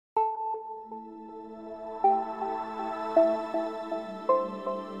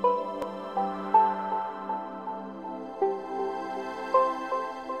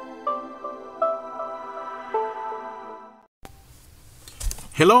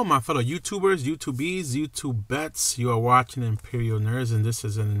Hello, my fellow YouTubers, YouTubies, YouTubettes. You are watching Imperial Nerds, and this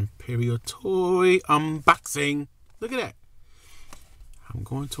is an Imperial toy unboxing. Look at that. I'm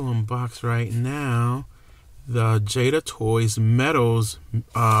going to unbox right now the Jada Toys Metals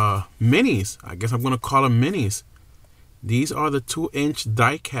minis. I guess I'm going to call them minis. These are the 2-inch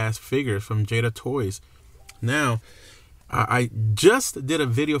die-cast figures from Jada Toys. Now, I just did a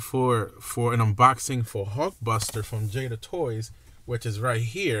video for an unboxing for Hulkbuster from Jada Toys, which is right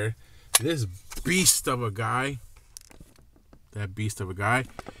here. This beast of a guy. That beast of a guy.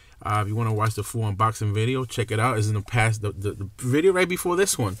 If you want to watch the full unboxing video, check it out. It's in the past, the video right before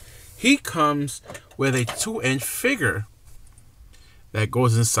this one. He comes with a 2-inch figure that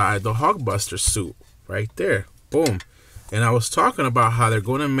goes inside the Hulkbuster suit. Right there. Boom. And I was talking about how they're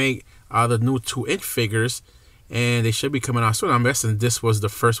going to make the new 2-inch figures, and they should be coming out soon. I'm guessing this was the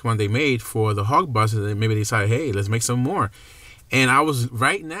first one they made for the Hulkbuster, and maybe they decided, hey, let's make some more. And I was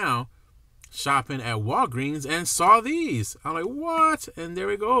right now shopping at Walgreens and saw these. I'm like, what? And there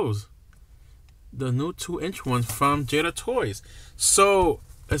it goes. The new 2-inch ones from Jada Toys. So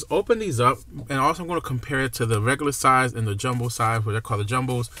let's open these up. And also I'm going to compare it to the regular size and the jumbo size, what I call the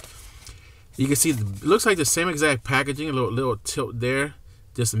jumbos. You can see it looks like the same exact packaging. A little tilt there.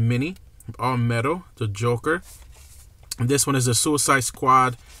 Just mini. All metal. The Joker. And this one is the Suicide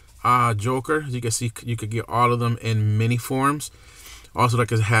Squad Joker. As you can see, you could get all of them in mini forms. Also,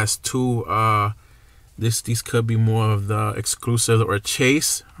 like, it has two these could be more of the exclusive or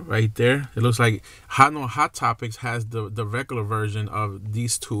chase right there. It looks like Hot Topics has the regular version of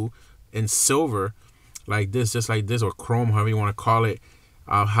these two in silver, like this, just like this, or chrome, however you want to call it.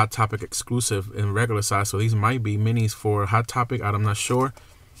 Hot Topic exclusive in regular size. So these might be minis for Hot Topic. I'm not sure,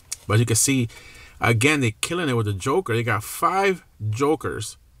 but you can see again they're killing it with the Joker. They got 5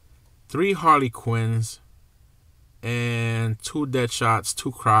 Jokers, 3 Harley Quinns, and 2 Deadshots,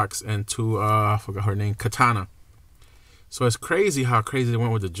 2 Crocs, and 2 I forgot her name, Katana. So it's crazy how crazy they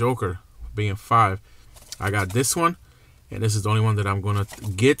went with the Joker being 5. I got this one, and this is the only one that I'm gonna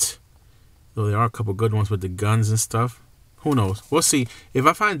get, though there are a couple good ones with the guns and stuff. Who knows? We'll see. If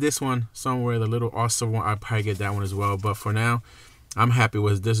I find this one somewhere, the little awesome one, I'll probably get that one as well. But for now, I'm happy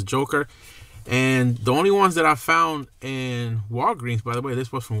with this Joker. And the only ones that I found in Walgreens, by the way,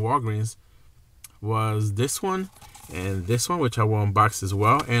 this was from Walgreens, was this one and this one, which I will unbox as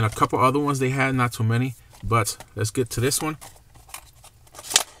well, and a couple other ones they had, not too many. But let's get to this one.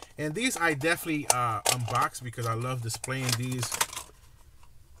 And these I definitely unbox because I love displaying these.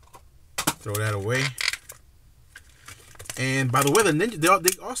 Throw that away. And by the way, the Ninja,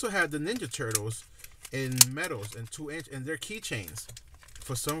 they also had the Ninja Turtles in metals and 2-inch, and they're keychains.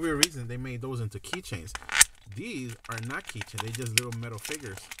 For some weird reason, they made those into keychains. These are not keychains; they just little metal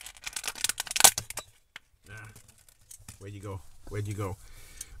figures. Where'd you go? Where'd you go?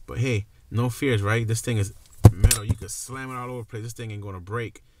 But hey, no fears, right? This thing is metal. You can slam it all over the place. This thing ain't gonna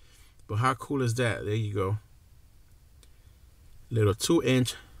break. But how cool is that? There you go. Little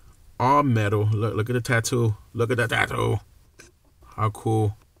 2-inch, all metal. Look at the tattoo. Look at that tattoo. How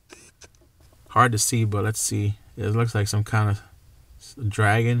cool. Hard to see, but let's see. It looks like some kind of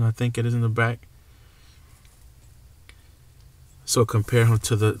dragon, I think it is, in the back. So compare him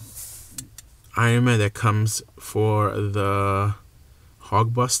to the Iron Man that comes for the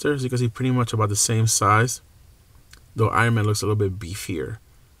Hulkbuster. You can see pretty much about the same size, though Iron Man looks a little bit beefier.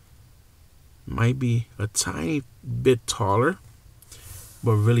 Might be a tiny bit taller,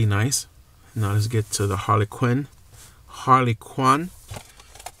 but really nice. Now let's get to the Harley Quinn. Open.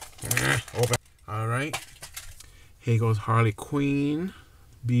 All right. Here goes Harley Quinn.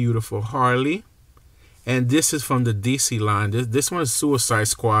 Beautiful Harley. And this is from the DC line. This one is Suicide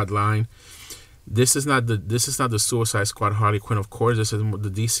Squad line. This is not the Suicide Squad Harley Quinn, of course. This is the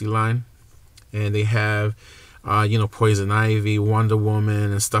DC line. And they have you know, Poison Ivy, Wonder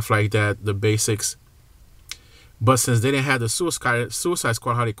Woman, and stuff like that, the basics. But since they didn't have the Suicide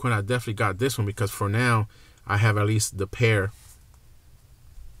Squad Harley Quinn, I definitely got this one because for now I have at least the pair.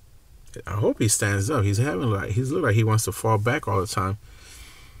 I hope he stands up. He's look like he wants to fall back all the time.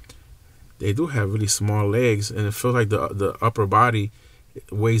 They do have really small legs, and it feels like the upper body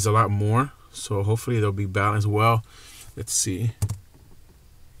weighs a lot more. So hopefully they'll be balanced well. Let's see.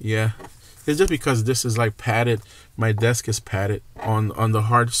 Yeah, it's just because this is like padded. My desk is padded. On the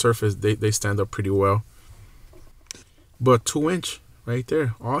hard surface, they stand up pretty well. But 2-inch right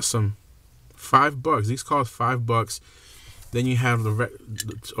there, awesome. $5. These cost $5. Then you have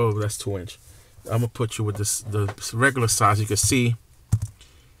oh, that's 2-inch. I'm gonna put you with the regular size. You can see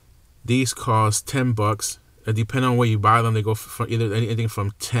these cost $10. Depending on where you buy them, they go for either anything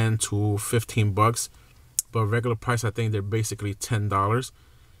from $10 to $15. But regular price, I think they're basically $10.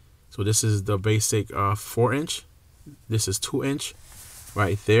 So this is the basic 4-inch. This is 2-inch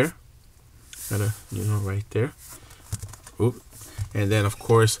right there. Gotta, you know, right there. Oop. And then of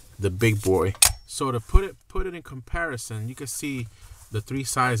course the big boy. So to put it in comparison, you can see the 3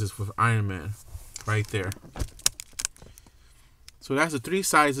 sizes with Iron Man right there. So that's the 3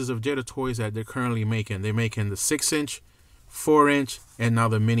 sizes of Jada Toys that they're currently making. They're making the 6-inch, 4-inch, and now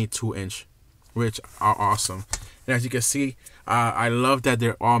the mini 2-inch, which are awesome. And as you can see, I love that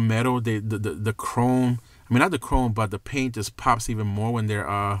they're all metal. The chrome, I mean not the chrome, but the paint just pops even more when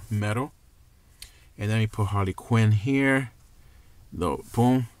they're metal. And then we put Harley Quinn here.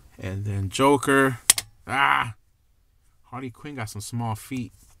 Boom. And then Joker. Harley Quinn got some small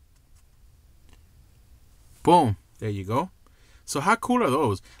feet. Boom. There you go. So how cool are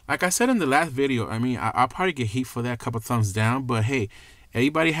those? Like I said in the last video, I mean, I'll probably get heat for that, a couple thumbs down. But hey,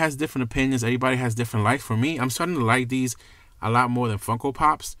 everybody has different opinions. Everybody has different likes. For me, I'm starting to like these a lot more than Funko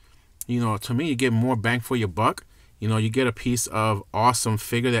Pops. You know, to me, you get more bang for your buck. You know, you get a piece of awesome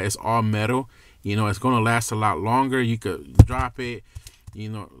figure that is all metal. You know, it's going to last a lot longer. You could drop it, you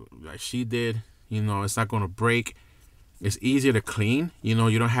know, like she did. You know, it's not going to break. It's easier to clean. You know,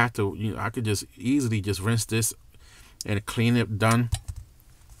 you don't have to, you know, I could just easily just rinse this and clean it, done.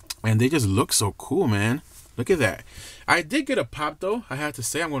 And they just look so cool, man. Look at that. I did get a pop, though. I have to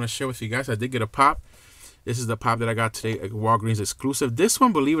say, I'm going to share with you guys. I did get a pop. This is the pop that I got today, a Walgreens exclusive. This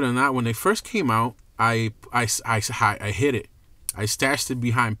one, believe it or not, when they first came out, I hid it. I stashed it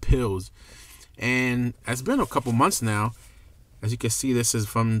behind pills. And it's been a couple months now. As you can see, this is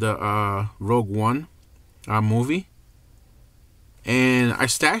from the Rogue One movie. And I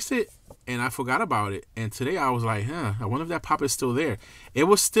stashed it and I forgot about it. And today I was like, I wonder if that pop is still there. It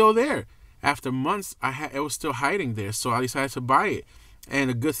was still there. After months, it was still hiding there. So I decided to buy it.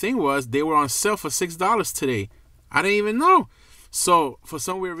 And the good thing was they were on sale for $6 today. I didn't even know. So for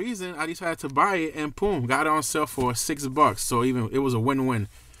some weird reason, I decided to buy it and boom, got it on sale for $6. So even it was a win-win.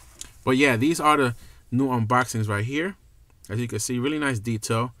 But yeah, these are the new unboxings right here. As you can see, really nice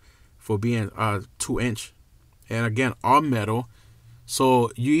detail for being 2-inch. And again, all metal.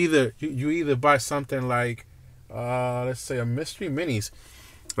 So you either buy something like let's say a mystery minis.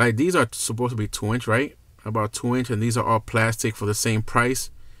 Like these are supposed to be 2-inch, right? About 2-inch, and these are all plastic for the same price.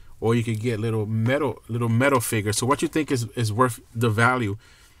 Or you could get little metal figures. So what you think is worth the value?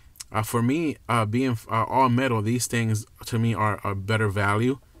 For me, being all metal, these things to me are a better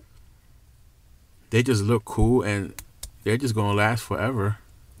value. They just look cool and they're just gonna last forever.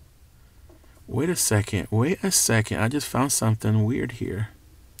 Wait a second. I just found something weird here.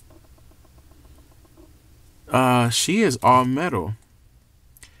 She is all metal.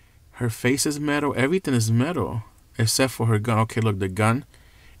 Her face is metal. Everything is metal except for her gun. Okay, look, the gun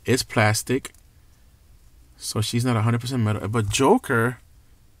is plastic. So she's not 100% metal. But Joker,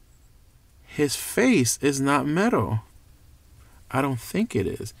 his face is not metal. I don't think it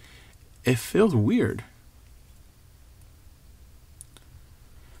is. It feels weird.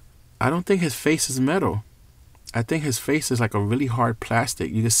 I don't think his face is metal. I think his face is like a really hard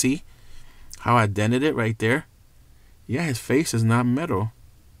plastic. You can see how I dented it right there. Yeah, his face is not metal.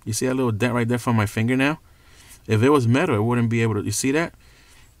 You see that little dent right there from my fingernail? If it was metal, it wouldn't be able to. You see that?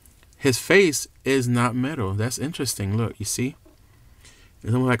 His face is not metal. That's interesting. Look, you see?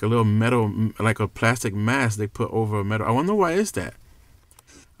 It's almost like a little metal, like a plastic mask they put over a metal. I wonder why is that?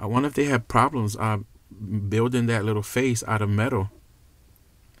 I wonder if they had problems building that little face out of metal.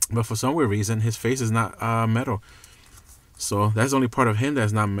 But for some weird reason, his face is not metal. So that's the only part of him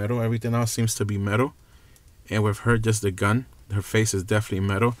that's not metal. Everything else seems to be metal. And with her, just the gun, her face is definitely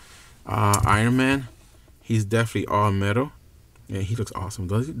metal. Iron Man, he's definitely all metal. And he looks awesome.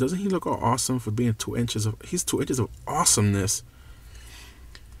 Doesn't he look all awesome for being 2 inches of... He's 2 inches of awesomeness.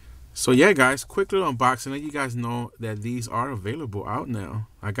 So yeah, guys, quick little unboxing. Let you guys know that these are available out now.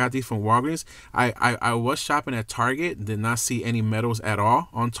 I got these from Walgreens. I was shopping at Target. Did not see any metals at all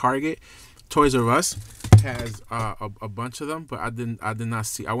on Target. Toys R Us has a bunch of them, but I did not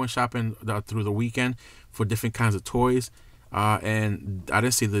see. I went shopping through the weekend for different kinds of toys, and I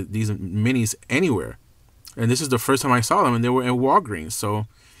didn't see these minis anywhere. And this is the first time I saw them, and they were in Walgreens. So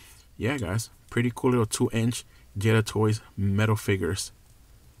yeah, guys, pretty cool little 2-inch Jada Toys metal figures.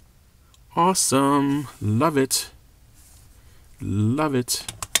 Awesome. Love it. Love it.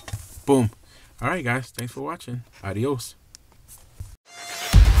 Boom. All right, guys. Thanks for watching. Adios.